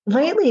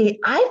lately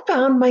I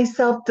found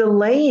myself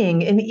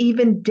delaying and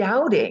even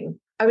doubting.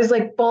 I was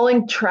like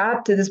falling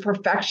trapped to this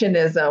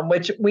perfectionism,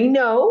 which we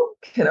know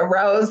can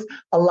arouse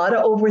a lot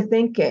of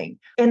overthinking.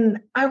 And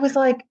I was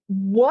like,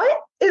 what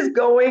is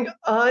going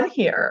on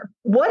here?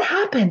 What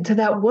happened to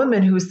that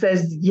woman who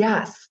says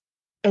yes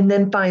and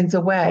then finds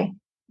a way?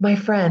 My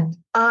friend,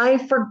 I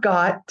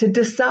forgot to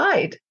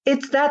decide.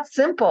 It's that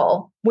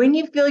simple. When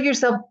you feel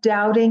yourself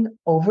doubting,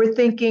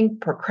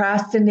 overthinking,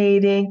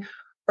 procrastinating,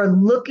 or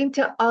looking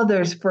to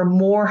others for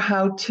more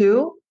how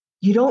to,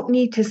 you don't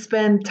need to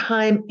spend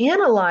time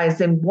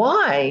analyzing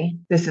why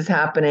this is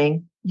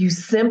happening. You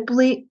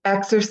simply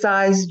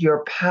exercise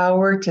your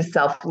power to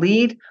self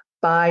lead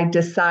by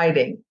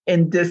deciding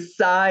and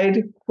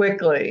decide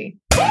quickly.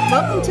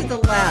 Welcome to the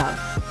lab,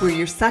 where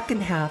your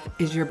second half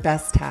is your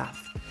best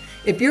half.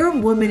 If you're a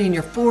woman in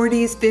your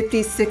 40s,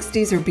 50s,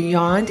 60s, or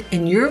beyond,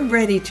 and you're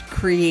ready to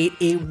create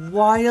a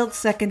wild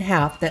second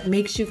half that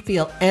makes you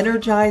feel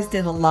energized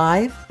and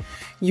alive,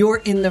 you're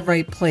in the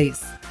right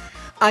place.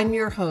 I'm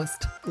your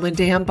host,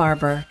 LaDan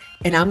Barber,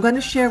 and I'm going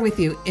to share with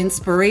you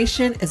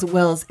inspiration as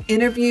well as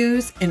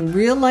interviews and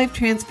real-life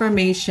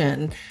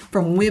transformation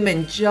from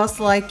women just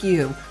like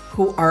you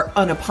who are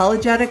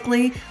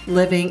unapologetically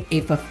living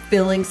a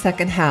fulfilling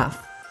second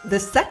half. The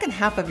second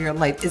half of your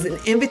life is an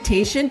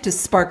invitation to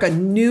spark a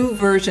new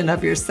version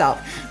of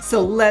yourself.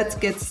 So let's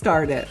get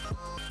started.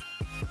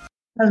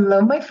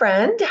 Hello, my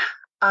friend.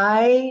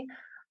 I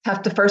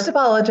have to first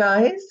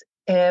apologize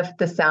if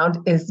the sound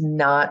is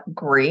not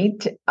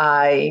great.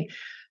 I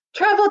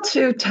traveled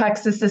to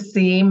Texas to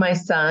see my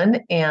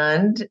son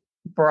and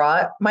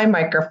brought my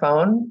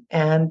microphone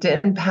and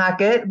didn't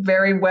pack it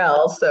very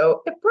well,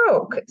 so it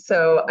broke.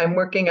 So I'm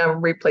working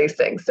on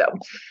replacing. So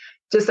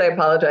I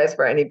apologize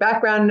for any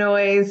background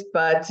noise,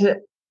 but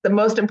the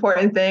most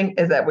important thing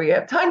is that we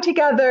have time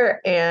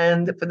together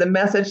and for the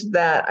message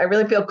that I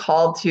really feel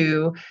called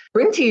to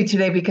bring to you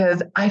today,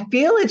 because I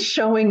feel it's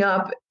showing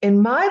up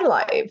in my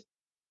life.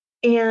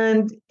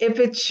 And if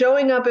it's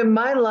showing up in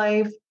my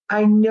life,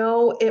 I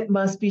know it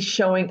must be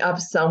showing up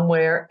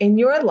somewhere in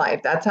your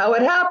life. That's how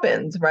it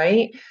happens,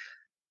 right?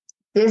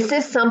 This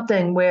is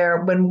something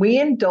where when we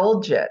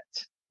indulge it,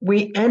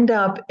 we end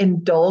up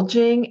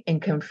indulging in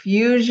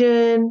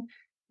confusion,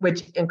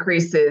 which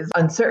increases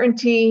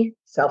uncertainty,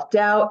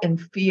 self-doubt,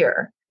 and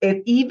fear.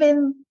 It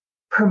even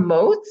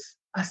promotes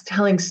us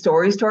telling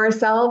stories to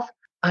ourselves.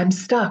 I'm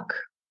stuck.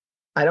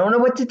 I don't know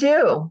what to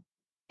do.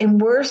 And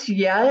worse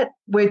yet,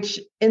 which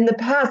in the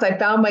past I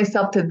found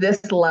myself to this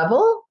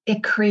level,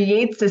 it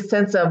creates a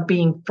sense of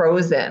being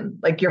frozen,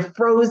 like you're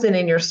frozen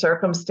in your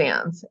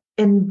circumstance.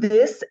 And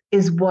this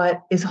is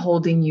what is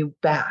holding you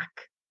back.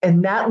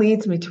 And that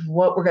leads me to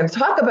what we're going to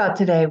talk about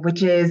today,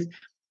 which is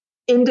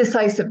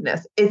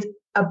indecisiveness. It's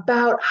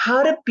about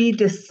how to be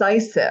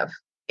decisive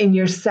in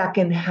your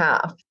second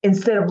half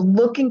instead of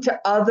looking to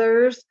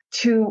others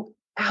to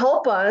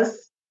help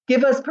us,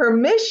 give us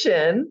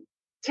permission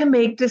to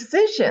make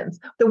decisions.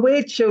 The way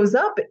it shows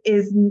up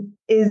is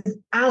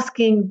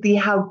asking the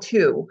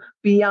how-to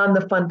beyond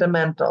the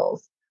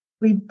fundamentals.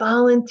 We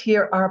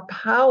volunteer our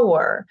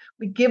power.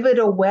 We give it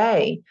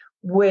away,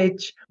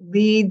 which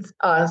leads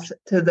us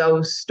to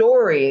those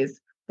stories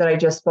that I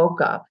just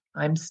spoke of.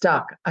 I'm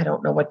stuck. I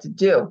don't know what to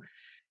do.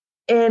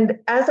 And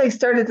as I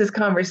started this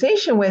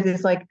conversation with,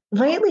 it's like,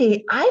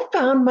 lately, I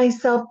found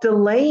myself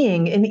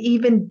delaying and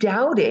even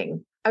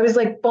doubting. I was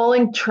like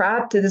falling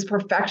trapped to this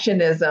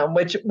perfectionism,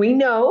 which we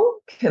know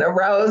can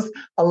arouse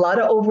a lot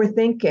of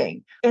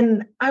overthinking.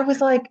 And I was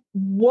like,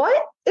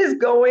 what is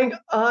going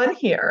on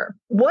here?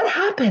 What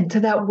happened to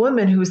that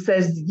woman who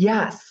says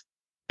yes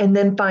and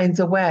then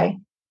finds a way?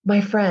 My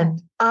friend,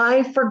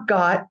 I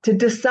forgot to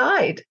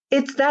decide.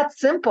 It's that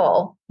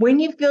simple. When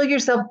you feel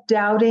yourself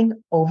doubting,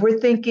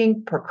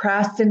 overthinking,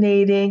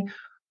 procrastinating,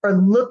 or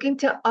looking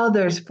to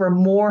others for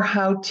more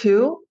how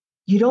to,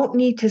 you don't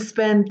need to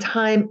spend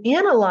time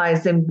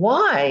analyzing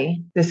why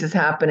this is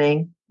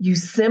happening. You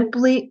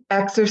simply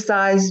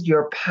exercise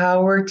your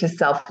power to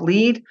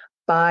self-lead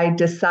by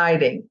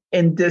deciding,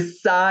 and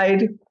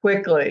decide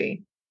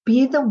quickly.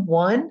 Be the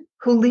one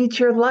who leads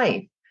your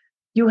life.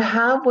 You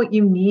have what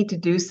you need to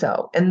do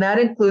so, and that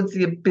includes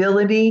the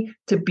ability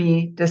to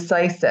be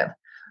decisive.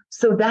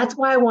 So that's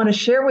why I want to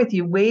share with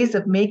you ways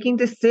of making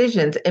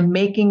decisions and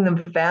making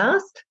them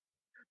fast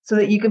so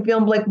that you can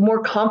feel like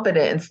more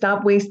confident and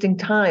stop wasting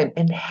time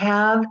and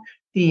have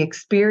the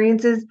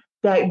experiences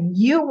that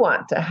you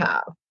want to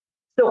have.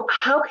 So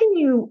how can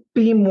you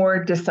be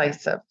more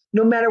decisive?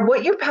 No matter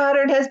what your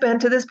pattern has been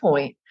to this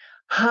point,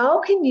 how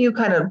can you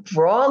kind of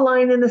draw a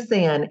line in the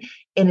sand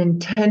and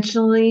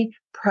intentionally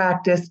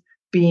practice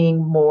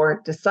being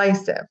more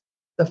decisive?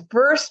 The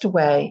first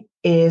way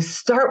is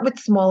start with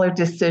smaller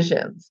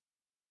decisions.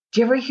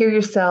 Do you ever hear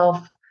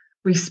yourself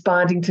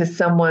responding to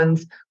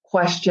someone's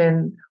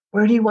question,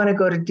 where do you want to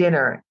go to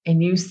dinner?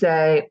 And you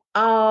say,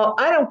 oh,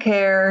 I don't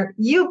care.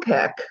 You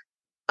pick.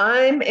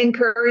 I'm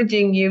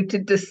encouraging you to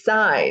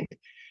decide.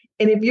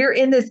 And if you're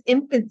in this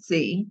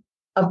infancy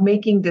of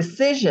making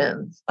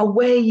decisions, a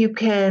way you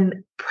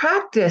can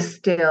practice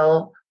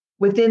still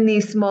within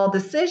these small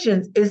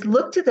decisions is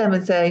look to them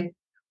and say,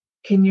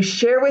 can you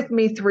share with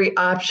me three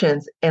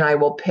options and I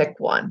will pick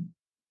one?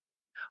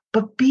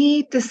 But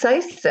be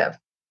decisive.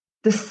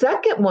 The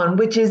second one,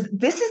 which is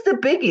this is the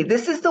biggie,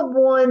 this is the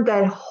one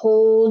that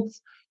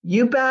holds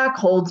you back,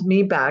 holds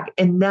me back,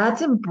 and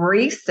that's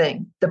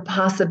embracing the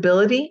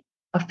possibility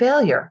of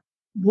failure.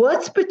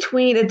 What's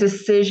between a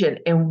decision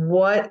and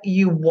what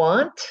you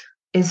want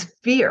is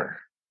fear.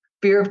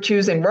 Fear of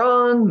choosing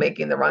wrong,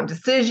 making the wrong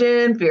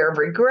decision, fear of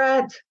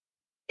regret.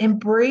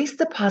 Embrace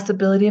the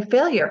possibility of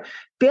failure.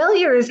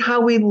 Failure is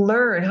how we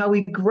learn, how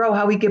we grow,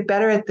 how we get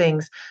better at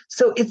things.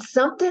 So it's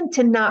something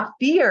to not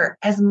fear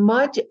as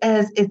much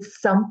as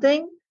it's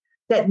something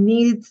that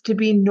needs to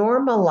be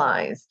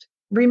normalized.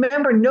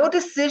 Remember, no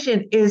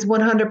decision is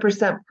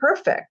 100%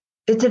 perfect.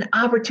 It's an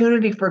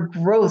opportunity for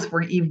growth,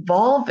 for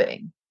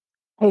evolving.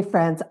 Hey,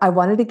 friends, I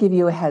wanted to give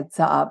you a heads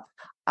up.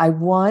 I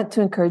want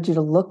to encourage you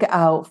to look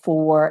out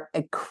for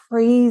a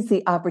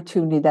crazy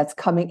opportunity that's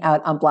coming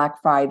out on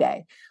Black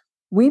Friday.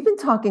 We've been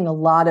talking a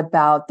lot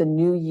about the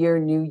New Year,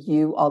 New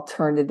You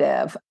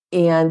alternative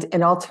and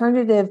an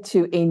alternative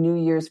to a New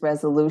Year's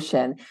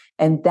resolution,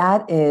 and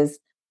that is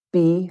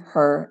Be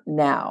Her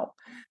Now.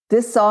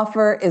 This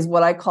offer is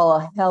what I call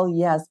a hell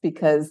yes,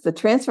 because the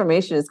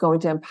transformation is going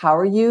to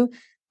empower you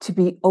to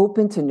be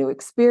open to new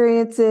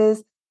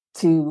experiences,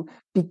 to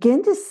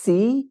begin to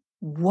see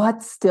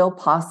what's still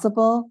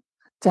possible,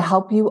 to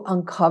help you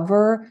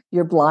uncover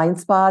your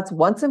blind spots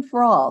once and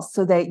for all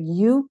so that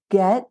you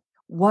get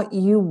what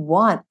you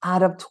want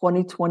out of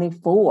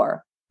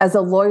 2024. As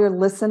a loyal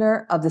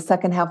listener of the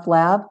Second Half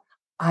Lab,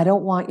 I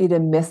don't want you to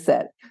miss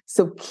it.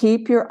 So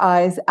keep your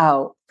eyes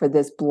out for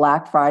this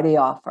Black Friday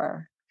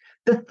offer.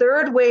 The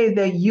third way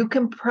that you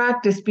can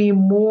practice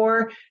being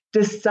more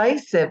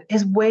decisive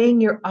is weighing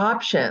your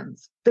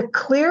options. The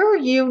clearer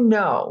you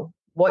know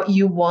what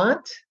you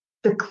want,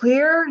 the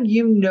clearer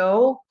you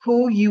know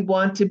who you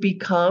want to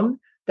become,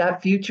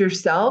 that future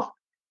self,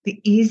 the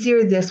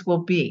easier this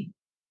will be.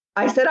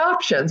 I said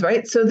options,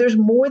 right? So there's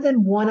more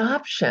than one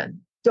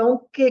option.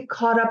 Don't get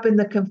caught up in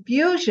the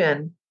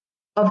confusion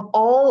of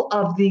all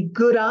of the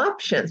good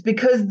options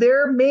because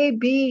there may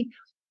be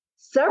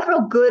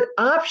several good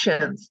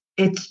options.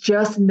 It's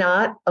just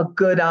not a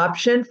good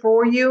option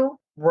for you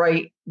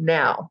right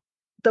now.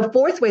 The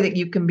fourth way that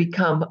you can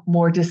become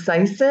more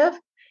decisive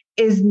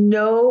is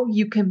know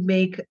you can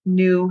make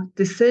new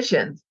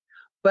decisions.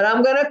 But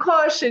I'm going to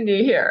caution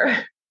you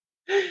here.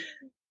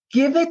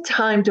 Give it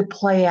time to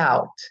play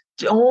out.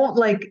 Don't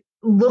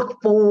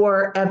look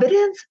for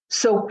evidence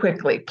so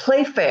quickly.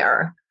 Play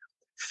fair.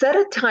 Set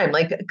a time,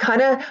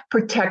 kind of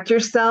protect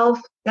yourself.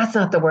 That's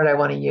not the word I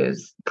want to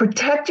use.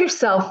 Protect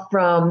yourself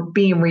from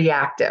being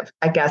reactive,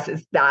 I guess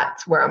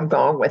that's where I'm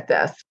going with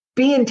this.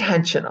 Be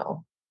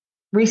intentional.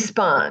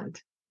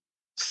 Respond.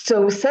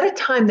 So set a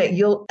time that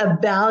you'll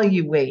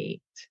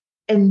evaluate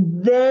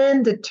and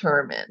then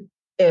determine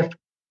if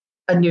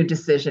a new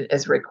decision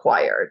is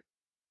required.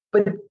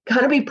 But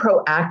kind of be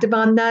proactive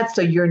on that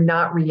so you're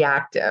not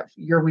reactive.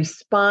 You're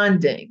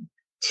responding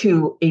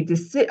to a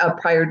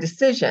prior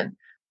decision.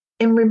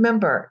 And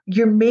remember,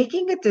 you're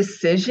making a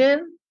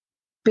decision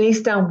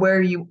based on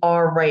where you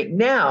are right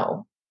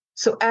now.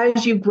 So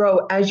as you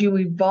grow, as you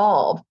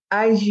evolve,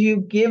 as you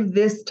give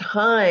this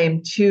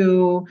time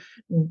to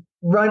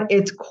run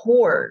its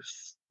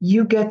course,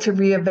 you get to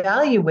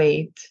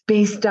reevaluate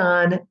based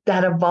on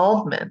that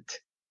involvement,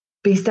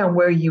 based on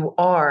where you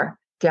are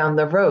down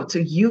the road. So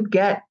you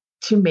get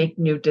to make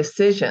new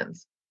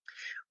decisions.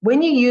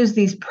 When you use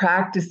these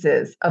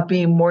practices of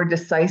being more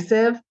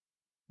decisive,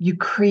 you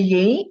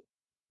create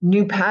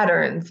new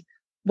patterns.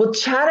 We'll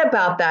chat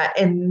about that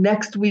in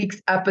next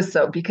week's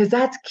episode because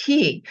that's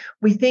key.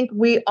 We think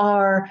we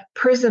are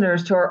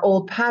prisoners to our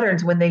old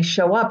patterns when they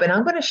show up. And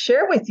I'm going to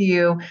share with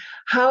you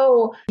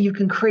how you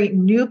can create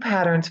new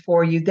patterns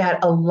for you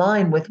that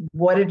align with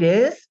what it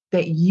is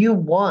that you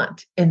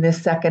want in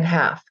this second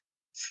half.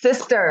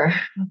 Sister,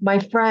 my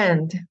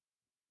friend,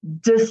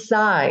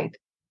 decide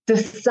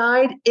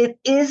it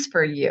is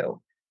for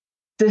you.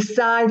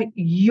 Decide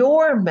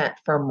you're meant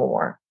for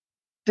more.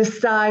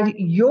 Decide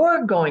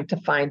you're going to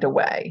find a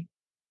way.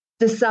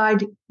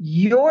 Decide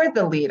you're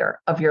the leader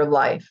of your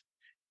life.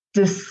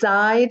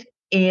 Decide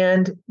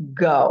and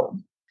go.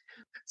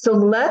 So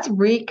let's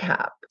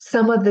recap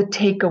some of the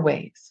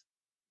takeaways.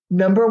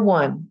 Number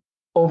one,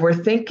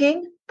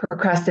 overthinking,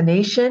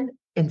 procrastination,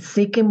 and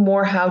seeking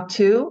more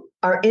how-to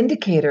are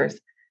indicators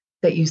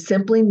that you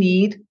simply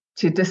need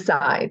to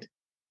decide.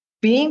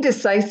 Being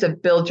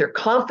decisive builds your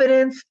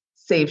confidence,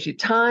 saves you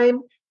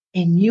time,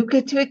 and you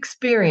get to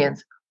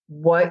experience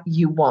what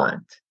you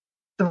want.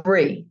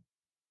 3,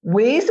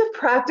 ways of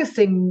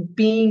practicing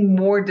being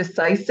more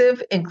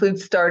decisive include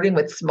starting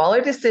with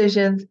smaller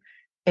decisions,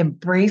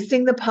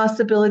 embracing the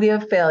possibility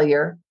of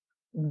failure,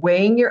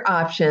 weighing your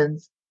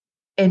options,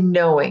 and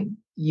knowing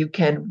you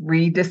can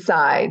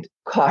redecide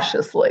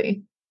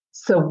cautiously.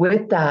 So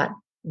with that,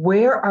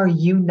 where are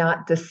you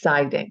not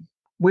deciding?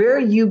 Where are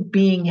you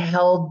being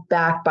held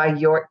back by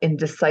your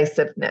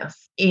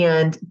indecisiveness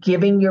and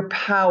giving your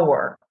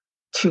power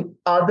to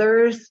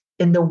others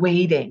in the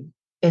waiting,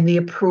 in the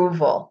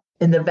approval,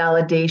 in the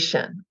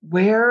validation?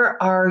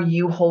 Where are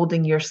you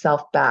holding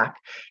yourself back?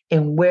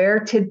 And where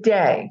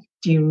today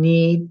do you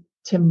need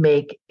to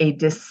make a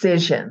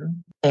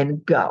decision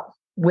and go?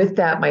 With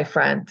that, my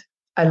friend,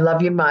 I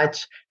love you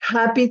much.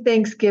 Happy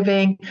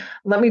Thanksgiving.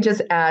 Let me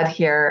just add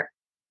here,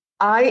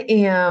 I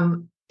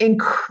am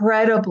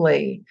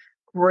incredibly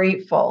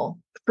grateful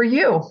for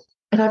you.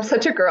 And I'm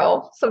such a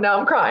girl, so now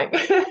I'm crying.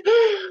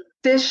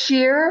 This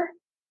year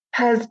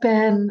has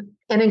been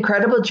an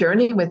incredible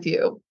journey with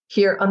you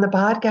here on the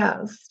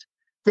podcast.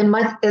 And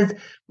as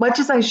much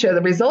as I share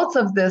the results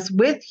of this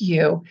with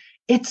you,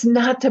 it's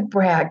not to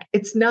brag,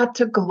 it's not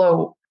to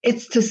gloat,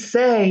 it's to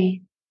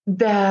say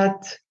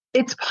that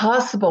it's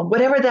possible.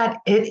 Whatever that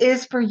it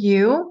is for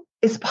you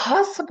is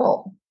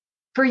possible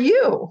for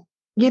you.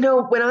 You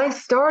know, when I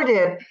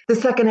started the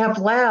Second Half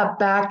Lab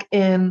back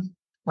in,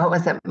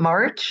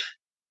 March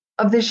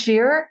of this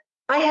year,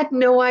 I had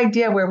no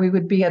idea where we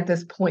would be at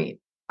this point.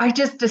 I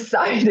just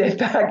decided,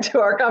 back to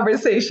our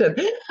conversation,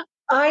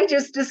 I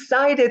just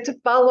decided to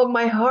follow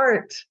my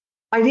heart.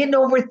 I didn't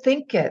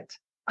overthink it.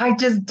 I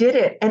just did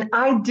it. And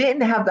I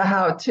didn't have the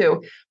how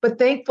to, but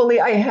thankfully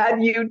I had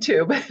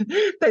YouTube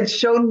that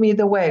showed me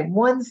the way,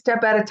 one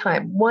step at a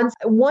time, one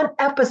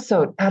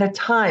episode at a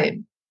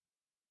time,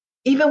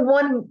 even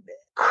one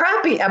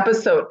crappy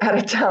episode at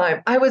a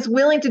time. I was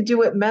willing to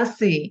do it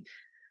messy.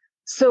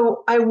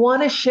 So I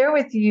want to share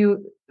with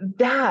you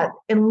that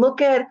and look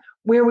at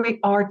where we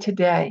are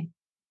today.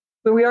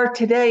 Where we are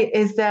today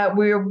is that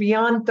we're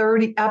beyond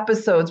 30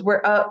 episodes.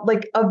 We're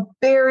like a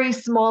very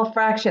small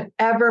fraction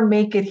ever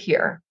make it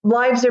here.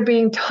 Lives are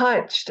being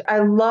touched. I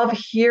love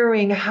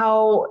hearing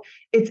how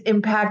it's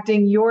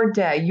impacting your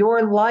day,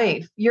 your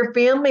life, your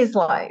family's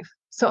life.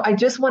 So I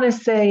just want to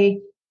say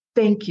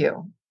thank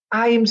you.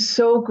 I am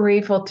so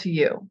grateful to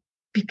you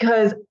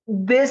because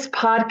this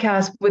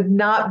podcast would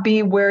not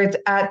be where it's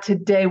at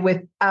today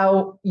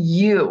without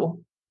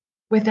you.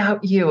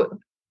 Without you.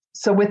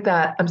 So with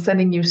that, I'm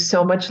sending you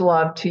so much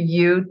love to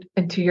you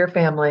and to your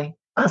family.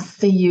 I'll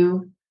see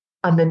you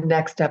on the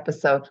next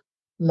episode.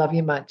 Love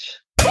you much.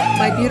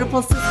 My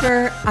beautiful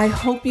sister, I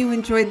hope you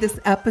enjoyed this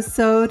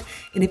episode.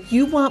 And if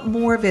you want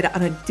more of it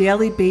on a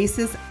daily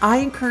basis, I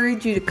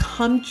encourage you to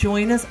come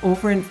join us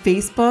over in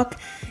Facebook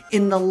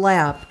in the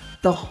lab,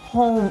 the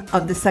home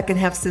of the Second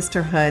Half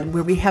Sisterhood,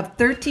 where we have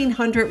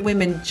 1,300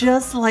 women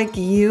just like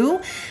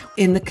you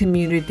in the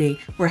community.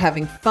 We're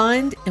having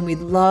fun and we'd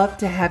love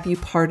to have you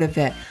part of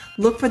it.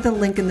 Look for the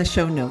link in the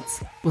show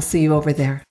notes. We'll see you over there.